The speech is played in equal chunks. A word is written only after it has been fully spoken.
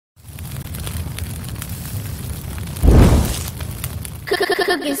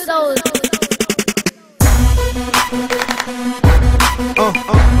Cooking souls.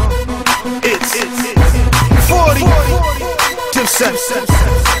 It's 40 Dipset.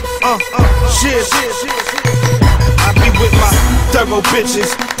 Shit. I be with my thorough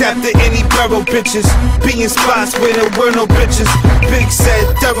bitches, tap to any barrel bitches, be in spots where there were no bitches. Big said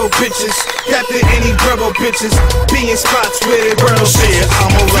thorough bitches, tap to any barrel bitches, be in spots where there were no shit.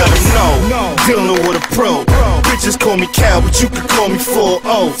 I'm a rebel, no, dealing with a pro. Bitches call me Cal, but you could call me 4-0.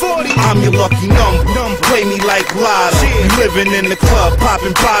 I'm your lucky number, play me like Lotto. Living in the club,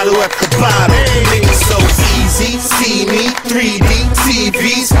 popping bottle after bottle. Make it so easy, see me, 3D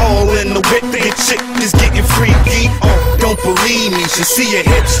TVs, all in the whip. Your chick is getting freaky. Don't believe me, should see your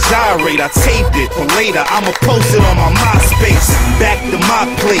hips gyrate. I taped it, but later I'ma post it on my MySpace. Back to my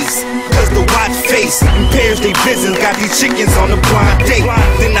place, cause the watch face impairs they vision. Got these chickens on the blind date.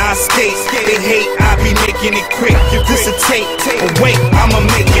 Then I skate, they hate, I be making it quick. If this a tape, but wait, I'ma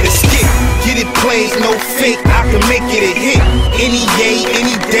make it a skit. Get it played, no fake, I can make it a hit. Any yay,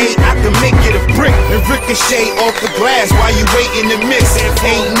 any day, I can make it a brick. And ricochet off the glass while you waiting to miss.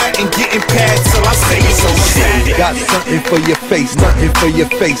 Ain't nothing getting past till I say it's so shit. Got something for your face, nothing for your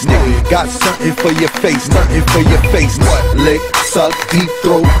face, nigga. Got something for your face, nothing for your face. What? Lick, suck, deep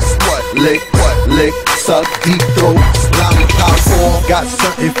throats. What? Lick, suck, deep throats. Lollipop off. Got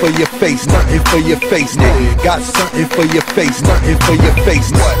something for your face, nothing for your face, nigga. Got something for your face, nothing for your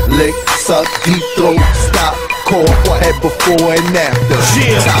face. What? Lick, suck, deep throats. Stop, call, head before and after.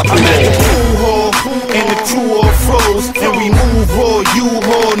 Yeah, I'm at the pool hall, and the crew all froze, and we move raw,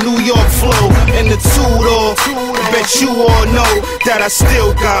 U-Haul, New York flow, and the two-door. Bet you all know that I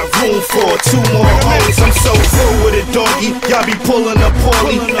still got room for 2 more hoes. I'm so full with it, doggy. Y'all be pulling up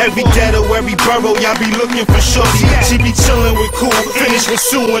poorly. Every ghetto, every borough, y'all be looking for shorty. She be chilling with cool, finish with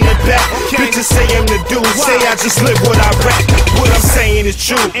Sue in the back. Bitches say I'm the dude, say I just live what I rap. What I'm saying is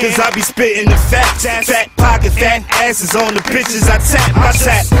true, cause I be spitting the facts. Fat pocket, fat asses on the bitches I tap.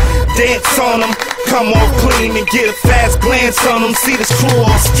 Dance on them, come off clean and get a fast glance on them. See this crew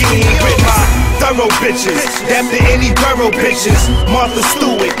all skiing with my thorough bitches. After any borough bitches, Martha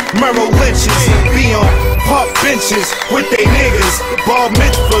Stewart, Merrill Lynch's. Be on park benches with they niggas. Bar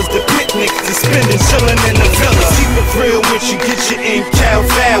mitzvahs, the picnics, the spending, chillin' in the villa. Keep it real with you, get you in Cal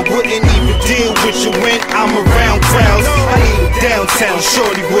Fab. Wouldn't even deal with you when I'm around crowds. I need a downtown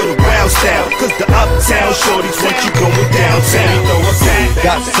shorty with a wild style, cause the uptown shorties want you going downtown.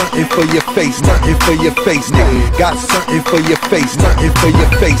 Got something for your face, nothing for your face, nigga. Got something for your face, nothing for your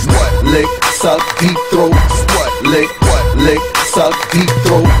face. What? Lick, suck, deep throats. What? Lick, suck, deep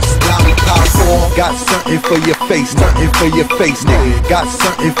throats. Lollipop off. Got something for your face, nothing for your face, nigga. Got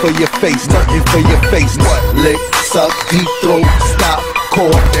something for your face, nothing for your face. What? Lick, suck, deep throats. Stop,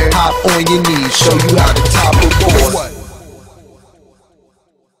 call, hop on your knees, show you how to top a board.